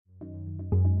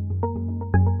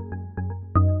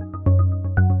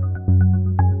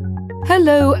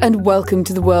Hello and welcome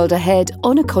to The World Ahead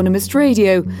on Economist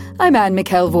Radio. I'm Anne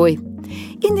McElvoy.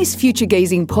 In this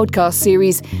future-gazing podcast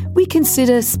series, we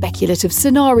consider speculative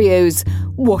scenarios,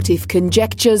 what-if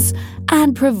conjectures,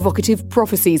 and provocative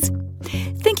prophecies.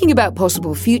 Thinking about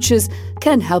possible futures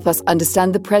can help us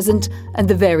understand the present and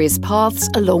the various paths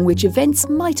along which events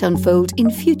might unfold in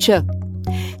future.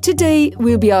 Today,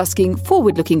 we'll be asking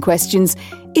forward-looking questions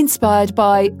inspired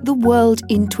by The World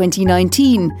in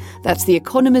 2019. That's The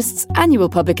Economist's annual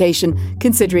publication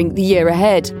considering the year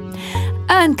ahead.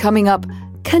 And coming up,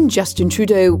 can Justin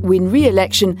Trudeau win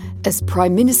re-election as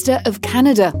Prime Minister of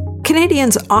Canada?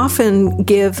 Canadians often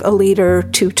give a leader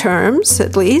 2 terms,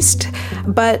 at least,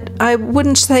 but I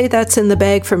wouldn't say that's in the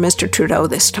bag for Mr. Trudeau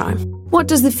this time. What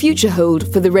does the future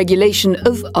hold for the regulation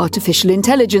of artificial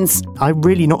intelligence? I'm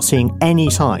really not seeing any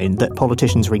sign that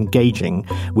politicians are engaging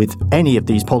with any of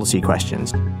these policy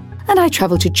questions. And I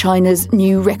travel to China's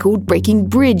new record-breaking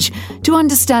bridge to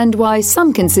understand why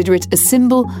some consider it a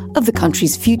symbol of the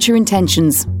country's future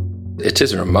intentions. It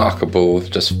is a remarkable,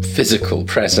 just physical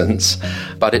presence,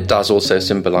 but it does also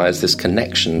symbolise this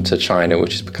connection to China,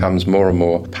 which becomes more and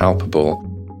more palpable.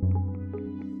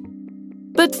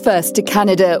 But first to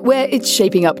Canada, where it's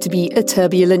shaping up to be a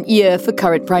turbulent year for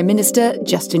current Prime Minister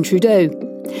Justin Trudeau.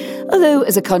 Although,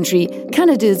 as a country,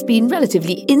 Canada's been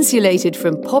relatively insulated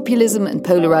from populism and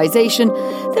polarisation,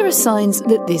 there are signs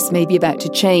that this may be about to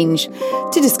change.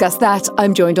 To discuss that,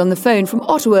 I'm joined on the phone from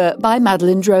Ottawa by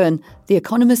Madeleine Drouin, The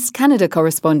Economist's Canada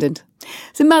correspondent.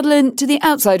 So, Madeleine, to the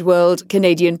outside world,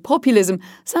 Canadian populism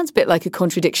sounds a bit like a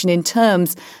contradiction in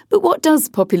terms. But what does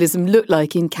populism look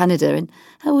like in Canada, and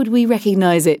how would we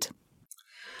recognise it?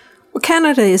 Well,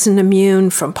 Canada isn't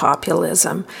immune from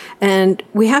populism, and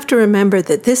we have to remember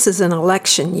that this is an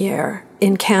election year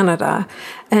in Canada,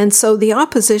 and so the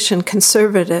opposition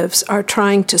Conservatives are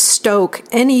trying to stoke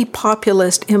any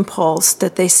populist impulse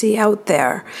that they see out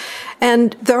there.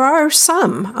 And there are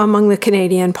some among the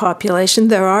Canadian population.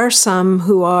 There are some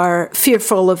who are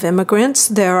fearful of immigrants.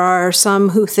 There are some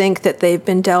who think that they've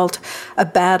been dealt a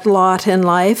bad lot in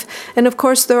life. And of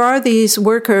course, there are these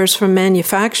workers from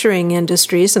manufacturing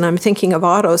industries, and I'm thinking of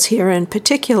autos here in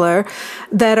particular,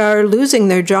 that are losing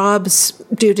their jobs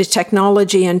due to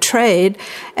technology and trade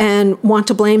and want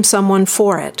to blame someone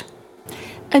for it.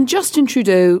 And Justin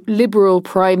Trudeau, Liberal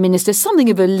Prime Minister, something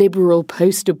of a Liberal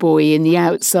poster boy in the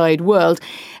outside world.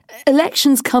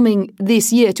 Elections coming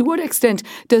this year. To what extent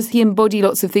does he embody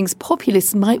lots of things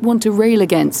populists might want to rail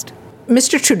against?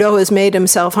 Mr. Trudeau has made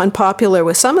himself unpopular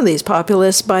with some of these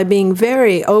populists by being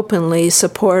very openly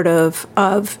supportive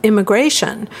of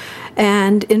immigration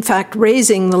and, in fact,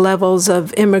 raising the levels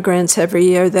of immigrants every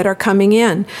year that are coming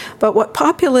in. But what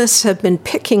populists have been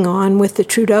picking on with the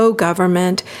Trudeau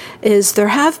government is there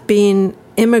have been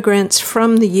immigrants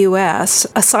from the U.S.,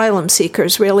 asylum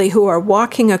seekers really, who are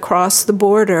walking across the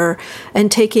border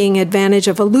and taking advantage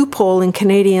of a loophole in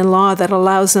Canadian law that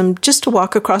allows them just to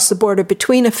walk across the border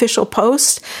between official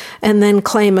posts and then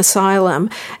claim asylum.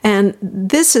 And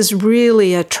this has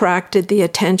really attracted the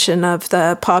attention of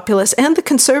the populists and the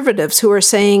Conservatives, who are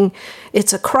saying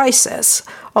it's a crisis.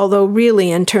 Although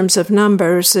really, in terms of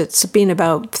numbers, it's been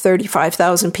about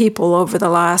 35,000 people over the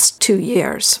last 2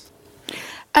 years.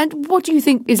 And what do you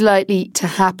think is likely to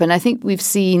happen? I think we've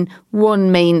seen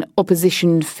one main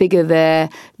opposition figure there,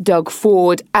 Doug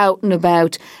Ford, out and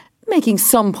about, making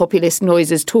some populist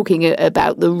noises, talking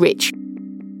about the rich.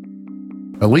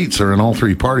 Elites are in all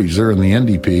 3 parties. They're in the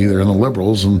NDP, they're in the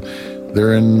Liberals, and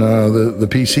they're in the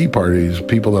PC parties.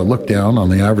 People that look down on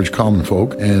the average common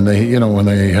folk, and they, when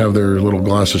they have their little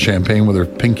glass of champagne with their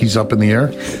pinkies up in the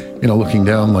air, looking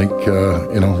down like,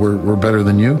 we're better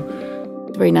than you.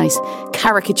 Very nice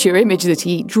caricature image that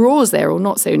he draws there, or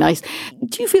not so nice.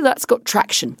 Do you feel that's got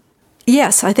traction?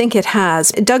 Yes, I think it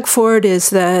has. Doug Ford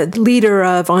is the leader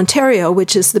of Ontario,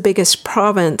 which is the biggest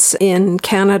province in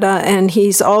Canada, and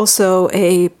he's also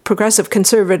a progressive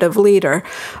conservative leader,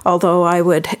 although I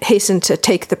would hasten to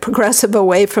take the progressive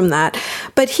away from that.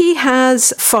 But he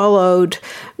has followed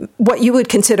what you would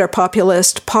consider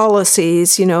populist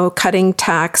policies, cutting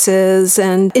taxes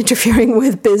and interfering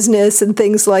with business and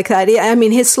things like that. I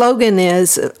mean, his slogan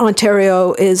is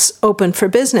Ontario is open for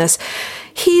business.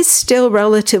 He's still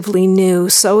relatively new,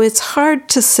 so it's hard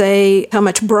to say how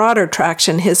much broader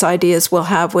traction his ideas will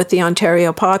have with the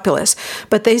Ontario populace.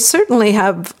 But they certainly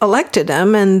have elected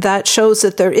him, and that shows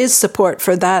that there is support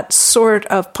for that sort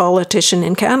of politician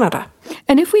in Canada.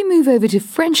 And if we move over to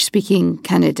French-speaking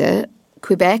Canada,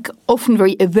 Quebec, often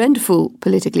very eventful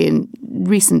politically in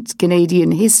recent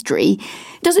Canadian history.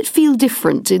 Does it feel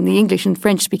different in the English and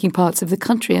French-speaking parts of the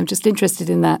country? I'm just interested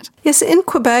in that. Yes, in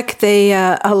Quebec, they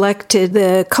elected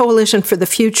the Coalition for the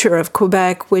Future of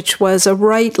Quebec, which was a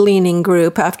right-leaning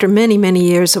group after many, many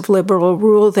years of Liberal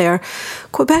rule there.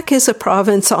 Quebec is a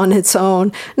province on its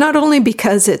own, not only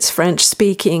because it's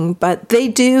French-speaking, but they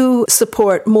do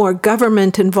support more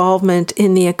government involvement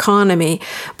in the economy.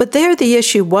 But there the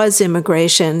issue was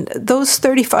immigration. Those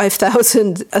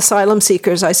 35,000 asylum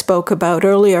seekers I spoke about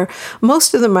earlier,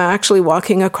 most of them are actually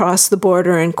walking across the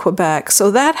border in Quebec.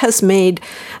 So that has made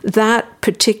that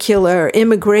particular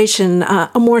immigration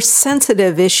a more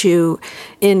sensitive issue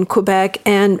in Quebec.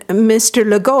 And Mr.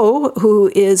 Legault,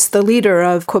 who is the leader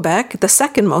of Quebec, the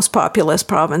second most populous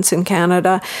province in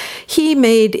Canada, he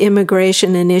made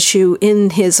immigration an issue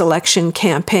in his election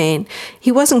campaign.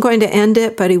 He wasn't going to end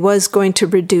it, but he was going to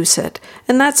reduce it.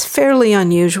 And that's fairly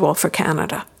unusual for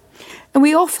Canada. And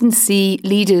we often see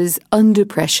leaders under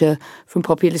pressure from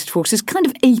populist forces kind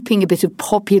of aping a bit of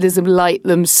populism light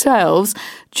themselves.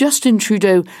 Justin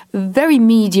Trudeau, very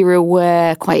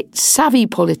media-aware, quite savvy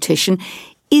politician.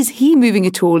 Is he moving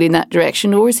at all in that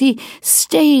direction, or is he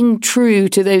staying true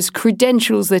to those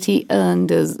credentials that he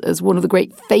earned as one of the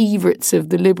great favourites of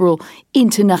the Liberal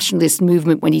internationalist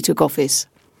movement when he took office?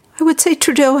 I would say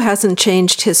Trudeau hasn't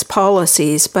changed his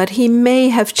policies, but he may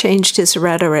have changed his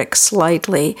rhetoric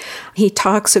slightly. He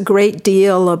talks a great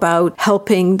deal about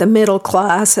helping the middle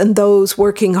class and those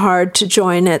working hard to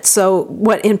join it. So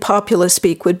what in populist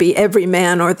speak would be every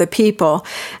man or the people.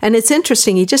 And it's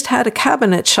interesting, he just had a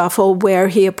cabinet shuffle where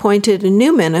he appointed a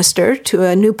new minister to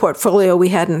a new portfolio we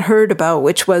hadn't heard about,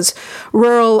 which was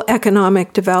rural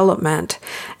economic development.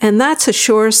 And that's a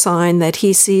sure sign that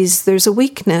he sees there's a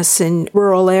weakness in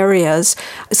rural areas,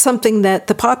 something that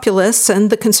the populists and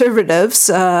the conservatives,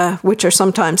 which are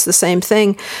sometimes the same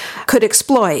thing, could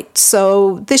exploit.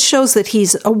 So this shows that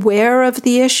he's aware of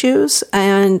the issues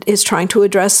and is trying to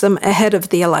address them ahead of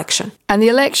the election. And the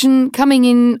election coming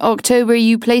in October, are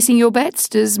you placing your bets?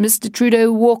 Does Mr.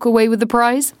 Trudeau walk away with the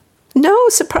prize? No,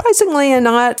 surprisingly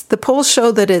not. The polls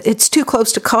show that it's too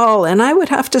close to call, and I would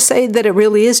have to say that it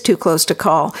really is too close to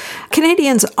call.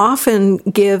 Canadians often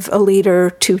give a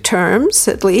leader 2 terms,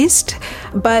 at least,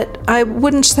 but I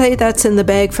wouldn't say that's in the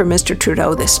bag for Mr.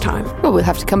 Trudeau this time. Well, we'll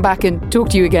have to come back and talk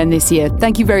to you again this year.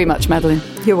 Thank you very much, Madeleine.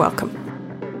 You're welcome.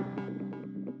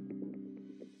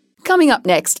 Coming up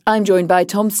next, I'm joined by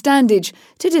Tom Standage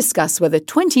to discuss whether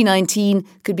 2019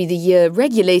 could be the year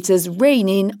regulators rein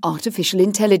in artificial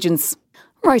intelligence.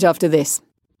 Right after this.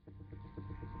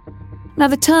 Now,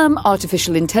 the term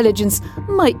artificial intelligence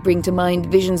might bring to mind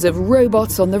visions of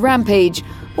robots on the rampage,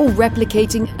 or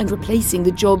replicating and replacing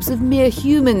the jobs of mere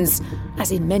humans,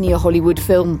 as in many a Hollywood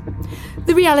film.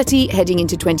 The reality heading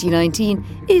into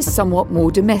 2019 is somewhat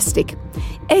more domestic.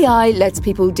 AI lets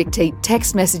people dictate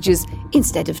text messages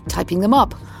instead of typing them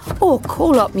up, or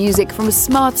call up music from a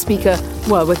smart speaker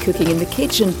while we're cooking in the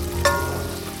kitchen.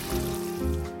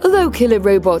 Although killer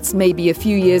robots may be a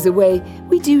few years away,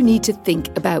 we do need to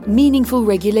think about meaningful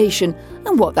regulation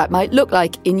and what that might look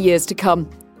like in years to come.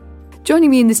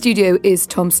 Joining me in the studio is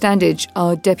Tom Standage,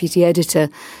 our deputy editor.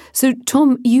 So,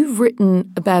 Tom, you've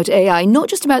written about AI, not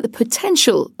just about the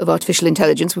potential of artificial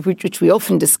intelligence, which we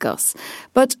often discuss,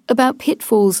 but about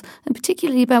pitfalls and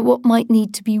particularly about what might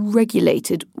need to be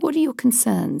regulated. What are your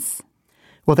concerns?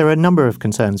 Well, there are a number of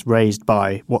concerns raised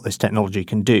by what this technology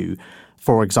can do.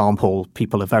 For example,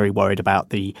 people are very worried about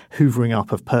the hoovering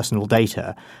up of personal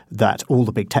data that all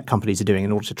the big tech companies are doing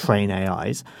in order to train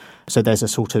AIs. So there's a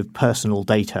sort of personal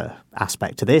data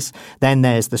aspect to this. Then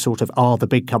there's the sort of, are the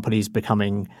big companies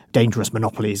becoming dangerous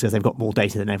monopolies because they've got more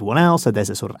data than everyone else? So there's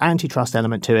a sort of antitrust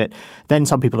element to it. Then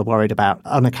some people are worried about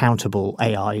unaccountable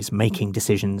AIs making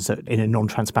decisions in a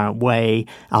non-transparent way,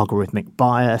 algorithmic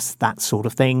bias, that sort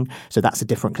of thing. So that's a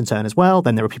different concern as well.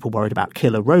 Then there are people worried about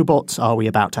killer robots. Are we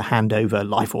about to hand over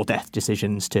life or death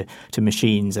decisions to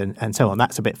machines and so on?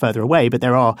 That's a bit further away, but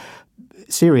there are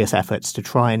serious efforts to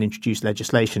try and introduce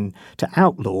legislation to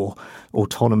outlaw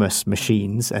autonomous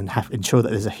machines and ensure that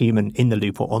there's a human in the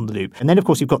loop or on the loop. And then, of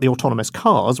course, you've got the autonomous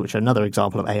cars, which are another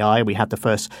example of AI. We had the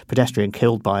first pedestrian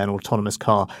killed by an autonomous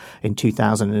car in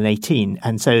 2018.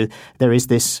 And so there is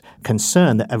this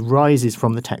concern that arises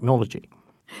from the technology.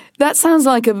 That sounds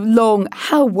like a long,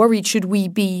 how worried should we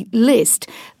be list.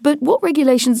 But what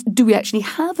regulations do we actually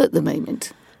have at the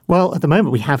moment? Well, at the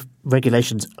moment, we have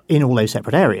regulations in all those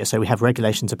separate areas. So we have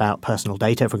regulations about personal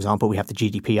data. For example, we have the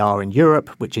GDPR in Europe,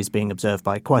 which is being observed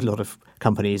by quite a lot of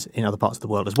companies in other parts of the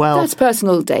world as well. That's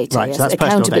personal data, right? Yes. So that's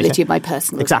accountability data. of my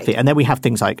personal exactly. data. And then we have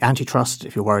things like antitrust,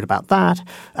 if you're worried about that.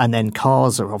 And then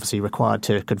cars are obviously required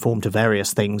to conform to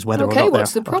various things, whether or not they're Okay,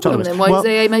 what's the problem autonomous. then? Why does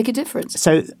AI make a difference?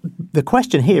 So the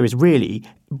question here is really,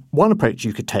 one approach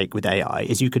you could take with AI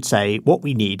is you could say what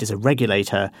we need is a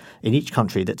regulator in each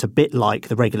country that's a bit like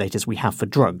the regulators we have for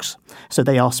drugs. So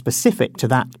they are specific to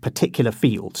that particular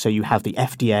field. So you have the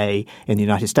FDA in the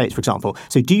United States, for example.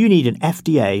 So do you need an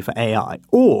FDA for AI?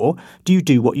 Or do you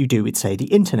do what you do with, say,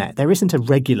 the internet? There isn't a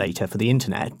regulator for the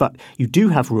internet, but you do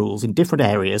have rules in different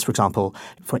areas, for example,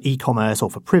 for e-commerce or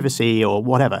for privacy or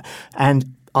whatever.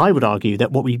 And I would argue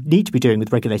that what we need to be doing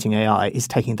with regulating AI is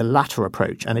taking the latter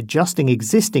approach and adjusting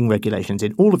existing regulations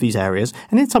in all of these areas,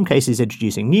 and in some cases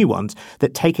introducing new ones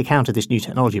that take account of this new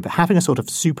technology, but having a sort of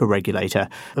super regulator,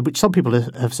 which some people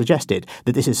have suggested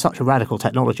that this is such a radical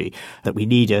technology that we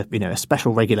need a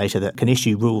special regulator that can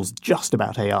issue rules just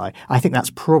about AI. I think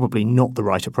that's probably not the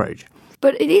right approach.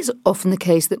 But it is often the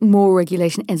case that more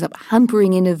regulation ends up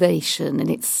hampering innovation and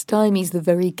it stymies the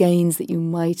very gains that you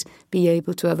might be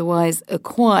able to otherwise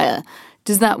acquire.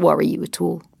 Does that worry you at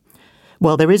all?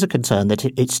 Well, there is a concern that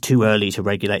it's too early to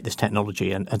regulate this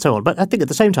technology and so on. But I think at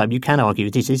the same time, you can argue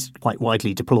this is quite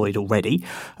widely deployed already.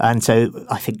 And so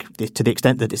I think to the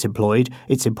extent that it's employed,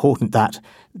 it's important that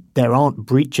there aren't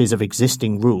breaches of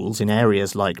existing rules in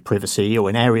areas like privacy or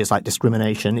in areas like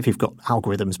discrimination. If you've got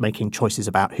algorithms making choices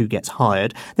about who gets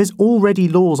hired, there's already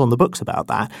laws on the books about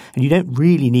that. And you don't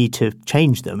really need to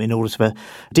change them in order to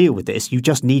deal with this. You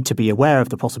just need to be aware of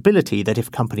the possibility that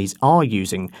if companies are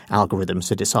using algorithms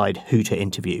to decide who to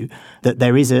interview, that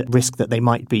there is a risk that they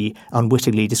might be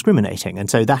unwittingly discriminating. And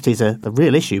so that is a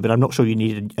real issue, but I'm not sure you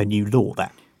need a new law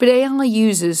there. But AI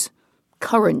uses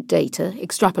current data,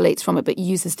 extrapolates from it, but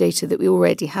uses data that we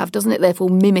already have. Doesn't it therefore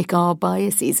mimic our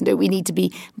biases? And don't we need to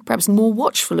be perhaps more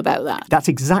watchful about that? That's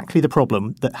exactly the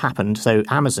problem that happened. So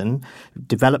Amazon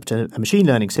developed a machine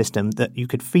learning system that you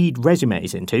could feed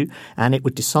resumes into, and it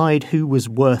would decide who was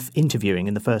worth interviewing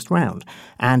in the first round.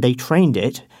 And they trained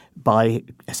it by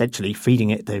essentially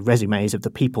feeding it the resumes of the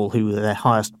people who were their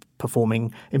highest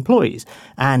performing employees.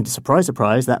 And surprise,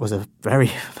 surprise, that was a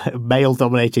very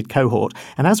male-dominated cohort.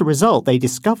 And as a result, they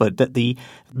discovered that the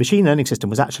machine learning system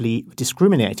was actually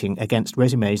discriminating against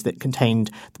resumes that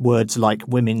contained words like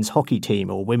women's hockey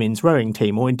team or women's rowing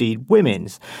team or indeed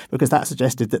women's, because that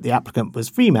suggested that the applicant was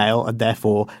female and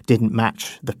therefore didn't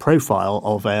match the profile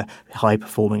of a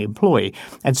high-performing employee.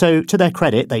 And so to their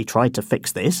credit, they tried to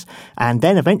fix this. And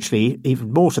then eventually,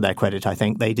 even more to their credit, I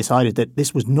think, they decided that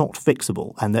this was not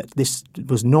fixable and that this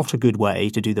was not a good way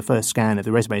to do the first scan of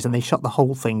the resumes, and they shut the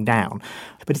whole thing down.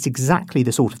 But it's exactly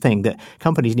the sort of thing that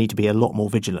companies need to be a lot more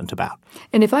vigilant about.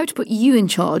 And if I were to put you in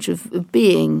charge of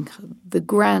being the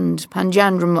grand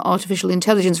Panjandrum artificial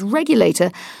intelligence regulator,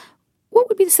 what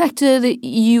would be the sector that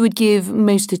you would give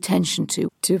most attention to?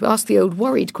 To ask the old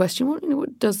worried question,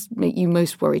 what does make you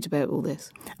most worried about all this?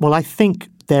 Well, I think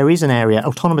there is an area,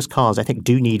 autonomous cars, I think,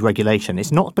 do need regulation.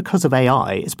 It's not because of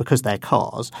AI, it's because they're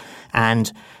cars.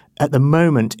 And at the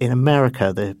moment in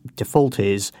America, the default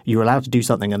is you're allowed to do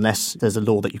something unless there's a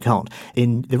law that you can't.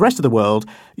 In the rest of the world,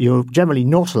 you're generally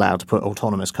not allowed to put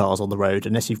autonomous cars on the road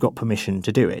unless you've got permission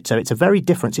to do it. So it's a very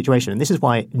different situation. And this is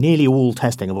why nearly all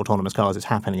testing of autonomous cars is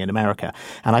happening in America.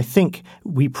 And I think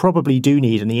we probably do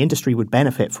need, and the industry would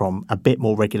benefit from, a bit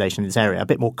more regulation in this area, a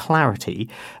bit more clarity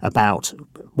about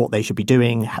what they should be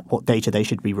doing, what data they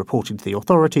should be reporting to the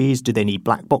authorities. Do they need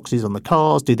black boxes on the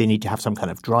cars? Do they need to have some kind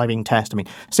of driving test? I mean,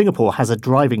 Singapore has a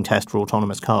driving test for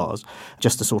autonomous cars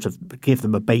just to sort of give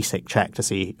them a basic check to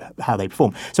see how they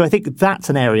perform. So I think that's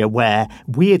an area where,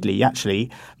 weirdly, actually,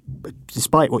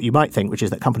 despite what you might think, which is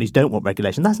that companies don't want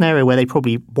regulation, that's an area where they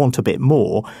probably want a bit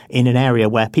more, in an area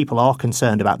where people are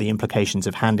concerned about the implications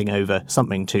of handing over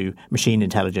something to machine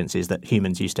intelligences that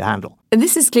humans used to handle. And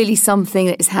this is clearly something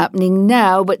that is happening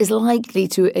now, but is likely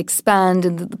to expand,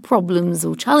 and that the problems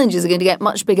or challenges are going to get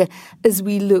much bigger as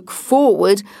we look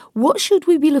forward. What should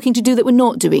we be looking to do that we're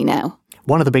not doing now?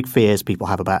 One of the big fears people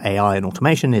have about AI and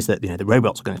automation is that, the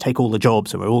robots are going to take all the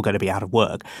jobs and we're all going to be out of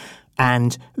work.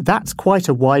 And that's quite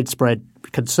a widespread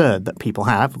concern that people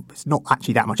have. It's not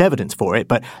actually that much evidence for it,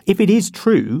 but if it is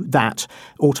true that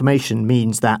automation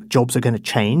means that jobs are going to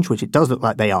change, which it does look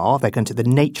like they are, the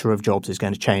nature of jobs is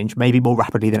going to change, maybe more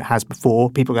rapidly than it has before.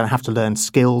 People are going to have to learn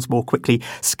skills more quickly.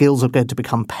 Skills are going to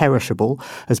become perishable,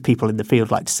 as people in the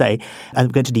field like to say, and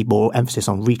we're going to need more emphasis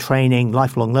on retraining,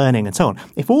 lifelong learning, and so on.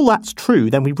 If all that's true,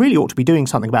 then we really ought to be doing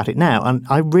something about it now. And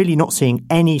I'm really not seeing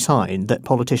any sign that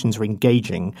politicians are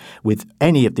engaging with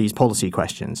any of these policy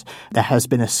questions. There has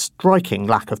been a striking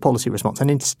lack of policy response. And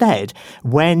instead,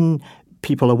 when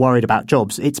people are worried about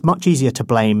jobs, it's much easier to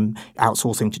blame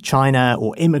outsourcing to China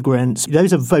or immigrants.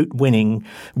 Those are vote-winning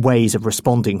ways of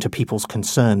responding to people's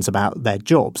concerns about their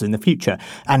jobs in the future.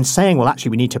 And saying, well,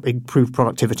 actually, we need to improve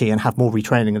productivity and have more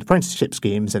retraining and apprenticeship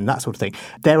schemes and that sort of thing.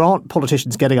 There aren't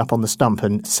politicians getting up on the stump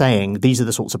and saying these are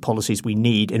the sorts of policies we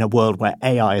need in a world where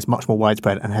AI is much more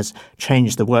widespread and has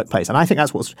changed the workplace. And I think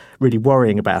that's what's really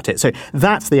worrying about it. So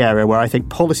that's the area where I think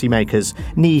policymakers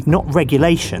need not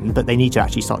regulation, but they need to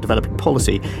actually start developing policy.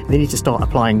 They need to start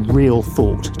applying real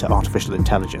thought to artificial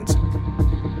intelligence.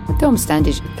 Dom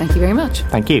Standage, thank you very much.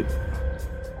 Thank you.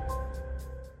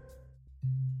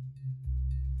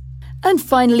 And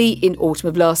finally, in autumn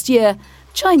of last year,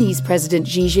 Chinese President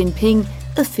Xi Jinping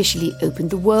officially opened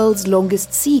the world's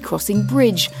longest sea-crossing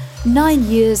bridge 9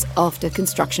 years after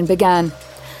construction began.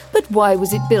 But why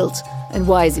was it built, and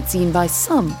why is it seen by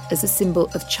some as a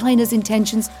symbol of China's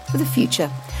intentions for the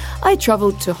future? I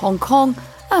travelled to Hong Kong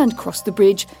and crossed the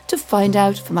bridge to find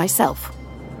out for myself.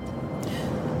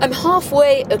 I'm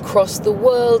halfway across the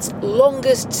world's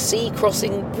longest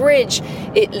sea-crossing bridge.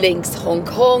 It links Hong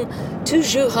Kong to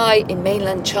Zhuhai in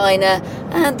mainland China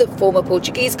and the former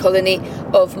Portuguese colony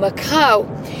of Macau.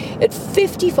 At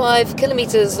 55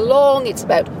 kilometres long, it's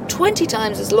about 20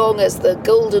 times as long as the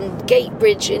Golden Gate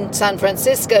Bridge in San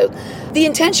Francisco. The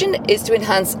intention is to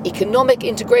enhance economic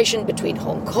integration between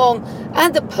Hong Kong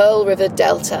and the Pearl River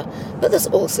Delta. But there's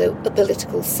also a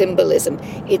political symbolism.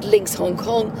 It links Hong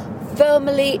Kong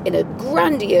firmly in a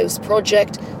grandiose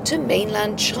project to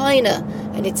mainland China,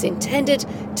 and it's intended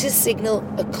to signal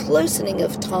a closening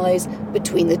of ties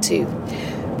between the two.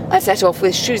 I set off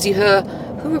with Xu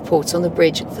Zhihe, who reports on the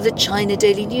bridge for the China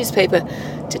Daily newspaper,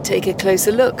 to take a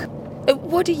closer look.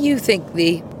 What do you think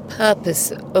the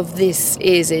purpose of this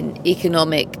is in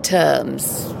economic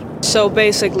terms? So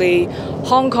basically,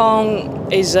 Hong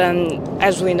Kong is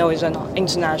as we know, is an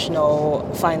international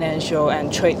financial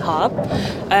and trade hub,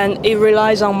 and it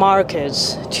relies on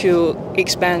markets to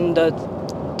expand the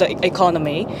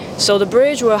economy. So the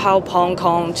bridge will help Hong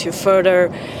Kong to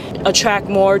further attract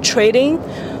more trading,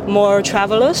 more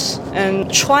travelers,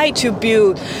 and try to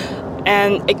build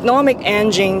an economic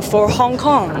engine for Hong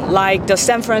Kong, like the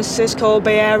San Francisco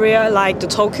Bay Area, like the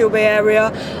Tokyo Bay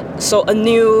Area. So a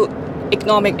new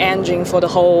economic engine for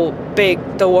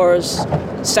the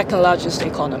world's second largest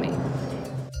economy.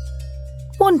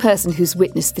 One person who's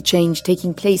witnessed the change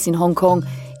taking place in Hong Kong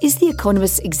is The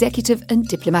Economist's executive and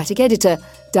diplomatic editor,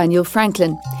 Daniel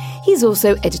Franklin. He's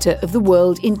also editor of The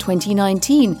World in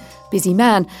 2019. Busy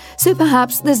man, so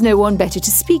perhaps there's no one better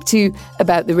to speak to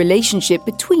about the relationship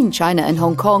between China and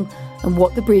Hong Kong and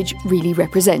what the bridge really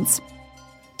represents.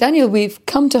 Daniel, we've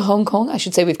come to Hong Kong. I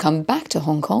should say we've come back to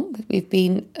Hong Kong. We've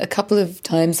been a couple of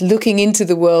times looking into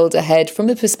the world ahead from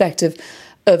the perspective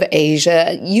of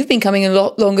Asia. You've been coming a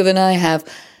lot longer than I have.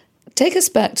 Take us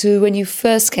back to when you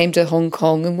first came to Hong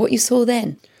Kong and what you saw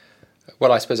then.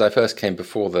 Well, I suppose I first came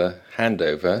before the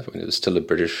handover, when it was still a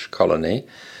British colony,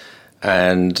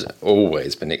 and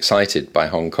always been excited by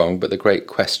Hong Kong. But the great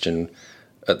question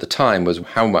at the time was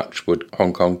how much would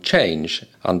Hong Kong change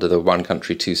under the one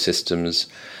country, two systems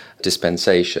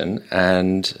dispensation.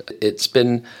 And it's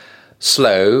been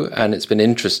slow, and it's been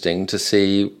interesting to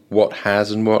see what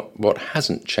has and what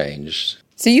hasn't changed.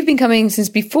 So you've been coming since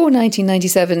before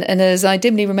 1997, and as I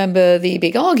dimly remember the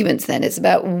big arguments then, it's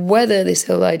about whether this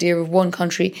whole idea of one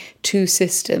country, two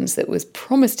systems that was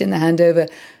promised in the handover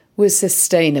was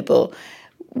sustainable.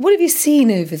 What have you seen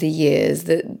over the years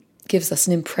that gives us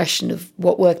an impression of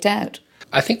what worked out?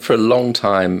 I think for a long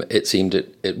time it seemed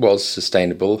it was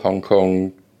sustainable. Hong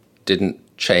Kong didn't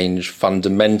change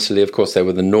fundamentally. Of course, there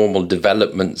were the normal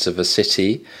developments of a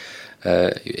city.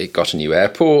 It got a new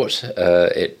airport.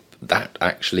 That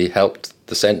actually helped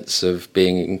the sense of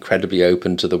being incredibly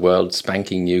open to the world,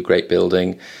 spanking new, great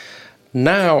building.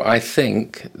 Now I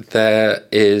think there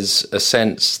is a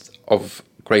sense of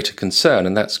greater concern,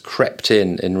 and that's crept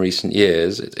in recent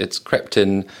years. It's crept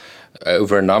in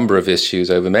over a number of issues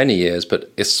over many years,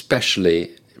 but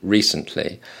especially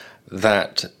recently,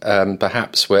 that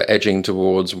perhaps we're edging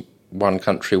towards one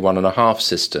country, one and a half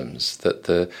systems, that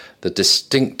the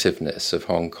distinctiveness of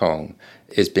Hong Kong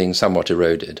is being somewhat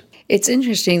eroded. It's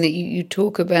interesting that you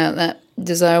talk about that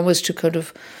desire was to kind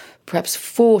of perhaps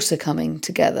force a coming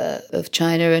together of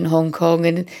China and Hong Kong.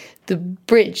 And the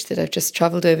bridge that I've just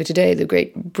travelled over today, the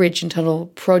Great Bridge and Tunnel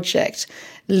Project,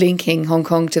 linking Hong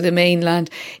Kong to the mainland,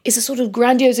 is a sort of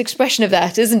grandiose expression of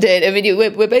that, isn't it? I mean,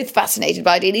 we're both fascinated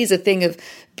by it. It is a thing of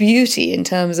beauty in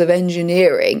terms of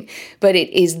engineering, but it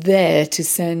is there to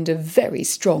send a very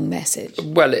strong message.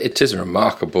 Well, it is a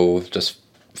remarkable, just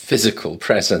physical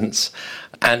presence,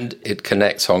 and it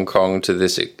connects Hong Kong to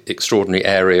this extraordinary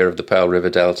area of the Pearl River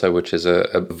Delta, which is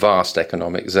a vast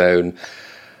economic zone,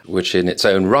 which in its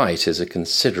own right is a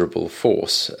considerable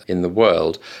force in the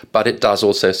world. But it does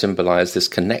also symbolise this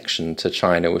connection to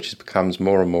China, which becomes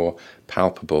more and more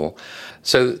palpable.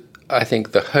 So I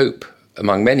think the hope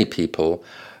among many people,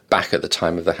 back at the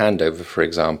time of the handover, for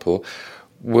example,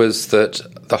 was that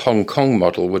the Hong Kong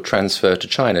model would transfer to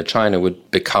China. China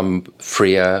would become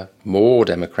freer, more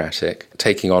democratic,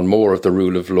 taking on more of the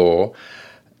rule of law.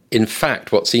 In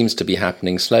fact, what seems to be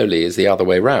happening slowly is the other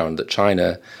way round, that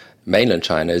China, mainland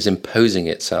China, is imposing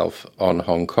itself on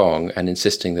Hong Kong and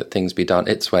insisting that things be done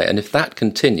its way. And if that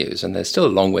continues, and there's still a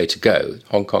long way to go,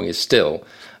 Hong Kong is still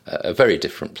a very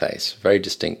different place, very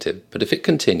distinctive. But if it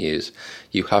continues,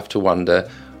 you have to wonder,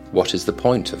 what is the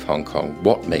point of Hong Kong?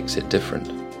 What makes it different?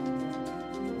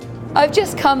 I've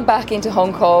just come back into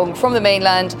Hong Kong from the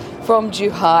mainland, from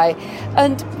Zhuhai,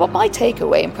 and what my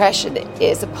takeaway impression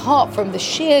is, apart from the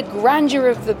sheer grandeur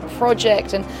of the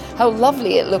project and how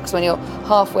lovely it looks when you're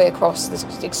halfway across this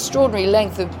extraordinary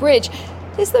length of bridge,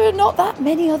 is there are not that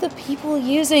many other people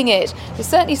using it. There's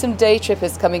certainly some day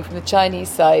trippers coming from the Chinese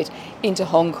side into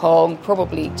Hong Kong,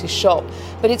 probably to shop,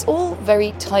 but it's all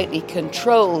very tightly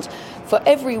controlled. For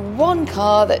every one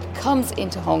car that comes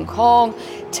into Hong Kong,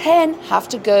 10 have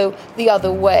to go the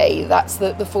other way. That's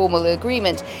the formal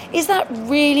agreement. Is that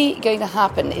really going to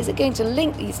happen? Is it going to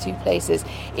link these two places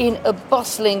in a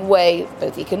bustling way,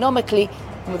 both economically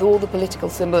and with all the political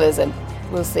symbolism?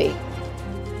 We'll see.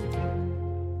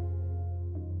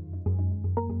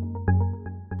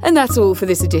 And that's all for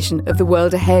this edition of The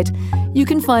World Ahead. You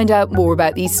can find out more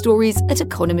about these stories at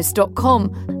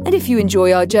economist.com. And if you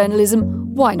enjoy our journalism,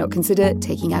 why not consider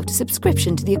taking out a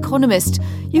subscription to The Economist?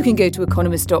 You can go to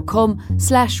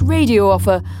economist.com/radio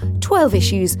offer, 12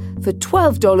 issues for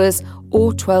 $12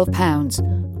 or £12.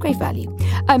 Great value.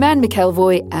 I'm Anne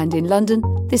McElvoy, and in London,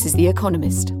 this is The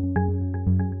Economist.